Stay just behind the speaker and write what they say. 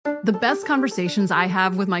The best conversations I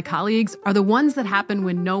have with my colleagues are the ones that happen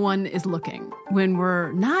when no one is looking, when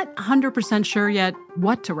we're not 100% sure yet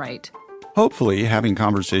what to write. Hopefully, having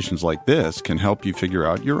conversations like this can help you figure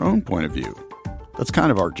out your own point of view. That's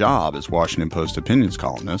kind of our job as Washington Post opinions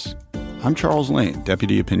columnists. I'm Charles Lane,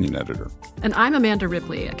 Deputy Opinion Editor. And I'm Amanda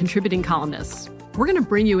Ripley, a contributing columnist. We're going to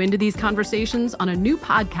bring you into these conversations on a new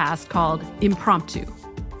podcast called Impromptu.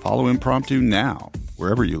 Follow Impromptu now,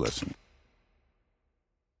 wherever you listen.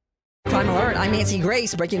 Crime Alert, I'm Nancy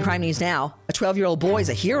Grace. Breaking crime news now. A 12-year-old boy is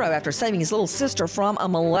a hero after saving his little sister from a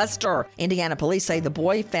molester. Indiana police say the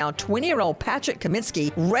boy found 20-year-old Patrick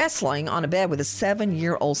Kaminsky wrestling on a bed with a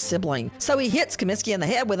 7-year-old sibling. So he hits Kaminsky in the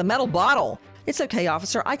head with a metal bottle. "It's okay,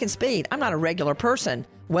 officer. I can speed. I'm not a regular person."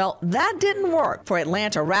 Well, that didn't work for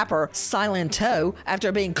Atlanta rapper Silento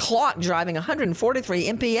after being clocked driving 143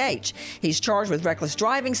 mph. He's charged with reckless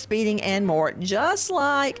driving, speeding, and more, just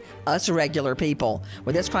like us regular people.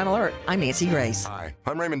 With this Crime Alert, I'm Nancy Grace. Hi,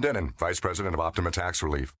 I'm Raymond Denon, Vice President of Optima Tax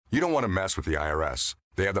Relief. You don't want to mess with the IRS.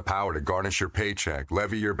 They have the power to garnish your paycheck,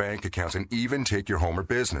 levy your bank accounts, and even take your home or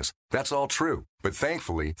business. That's all true. But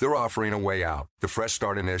thankfully, they're offering a way out, the Fresh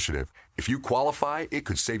Start Initiative. If you qualify, it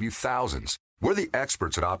could save you thousands. We're the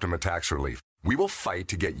experts at Optima Tax Relief. We will fight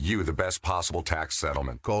to get you the best possible tax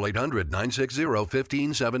settlement. Call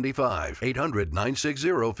 800-960-1575.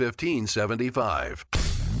 800-960-1575.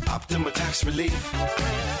 Optima Tax Relief.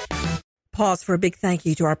 Pause for a big thank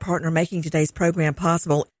you to our partner making today's program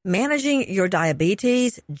possible. Managing your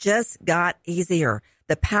diabetes just got easier.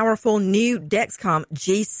 The powerful new Dexcom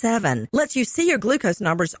G7 lets you see your glucose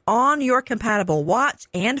numbers on your compatible watch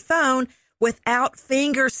and phone without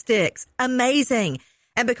finger sticks. Amazing.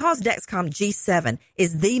 And because Dexcom G7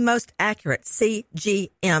 is the most accurate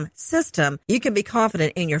CGM system, you can be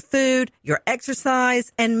confident in your food, your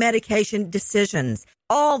exercise, and medication decisions.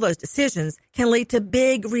 All those decisions can lead to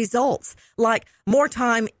big results, like more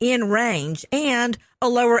time in range and a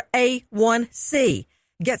lower A1C.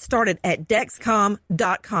 Get started at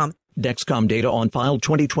Dexcom.com. Dexcom data on file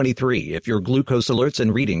 2023. If your glucose alerts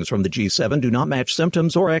and readings from the G7 do not match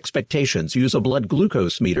symptoms or expectations, use a blood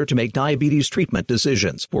glucose meter to make diabetes treatment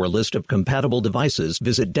decisions. For a list of compatible devices,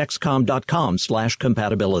 visit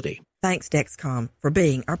Dexcom.com/compatibility. Thanks, Dexcom, for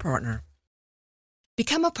being our partner.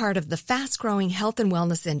 Become a part of the fast-growing health and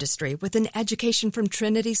wellness industry with an education from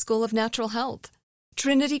Trinity School of Natural Health.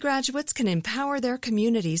 Trinity graduates can empower their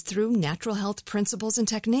communities through natural health principles and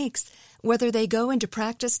techniques, whether they go into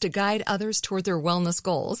practice to guide others toward their wellness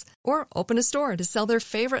goals or open a store to sell their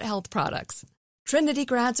favorite health products. Trinity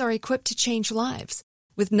grads are equipped to change lives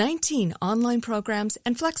with 19 online programs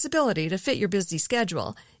and flexibility to fit your busy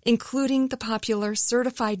schedule, including the popular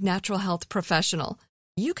Certified Natural Health Professional.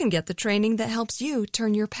 You can get the training that helps you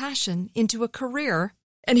turn your passion into a career.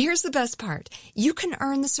 And here's the best part. You can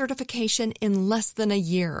earn the certification in less than a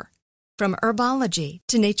year. From herbology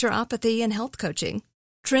to naturopathy and health coaching,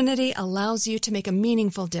 Trinity allows you to make a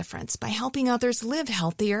meaningful difference by helping others live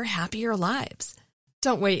healthier, happier lives.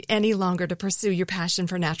 Don't wait any longer to pursue your passion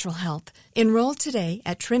for natural health. Enroll today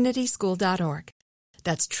at trinityschool.org.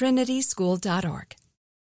 That's trinityschool.org.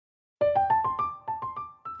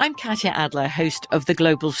 I'm Katya Adler, host of The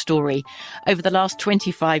Global Story. Over the last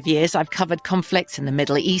 25 years, I've covered conflicts in the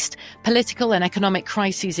Middle East, political and economic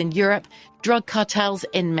crises in Europe, drug cartels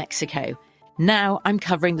in Mexico. Now I'm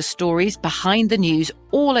covering the stories behind the news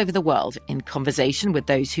all over the world in conversation with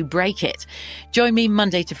those who break it. Join me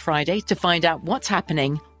Monday to Friday to find out what's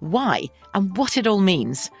happening, why, and what it all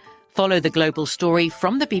means. Follow The Global Story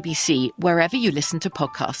from the BBC wherever you listen to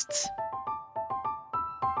podcasts.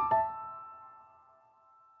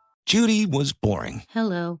 Judy was boring.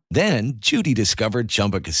 Hello. Then Judy discovered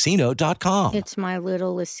ChumbaCasino.com. It's my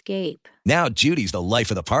little escape. Now Judy's the life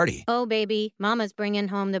of the party. Oh, baby, mama's bringing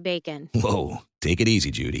home the bacon. Whoa, take it easy,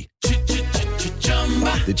 Judy.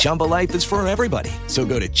 The Chumba life is for everybody. So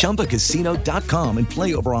go to ChumbaCasino.com and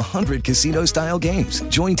play over 100 casino-style games.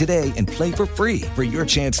 Join today and play for free for your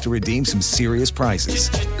chance to redeem some serious prizes.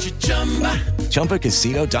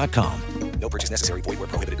 ChumbaCasino.com. No purchase necessary. Void where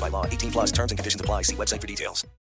prohibited by law. 18+ terms and conditions apply. See website for details.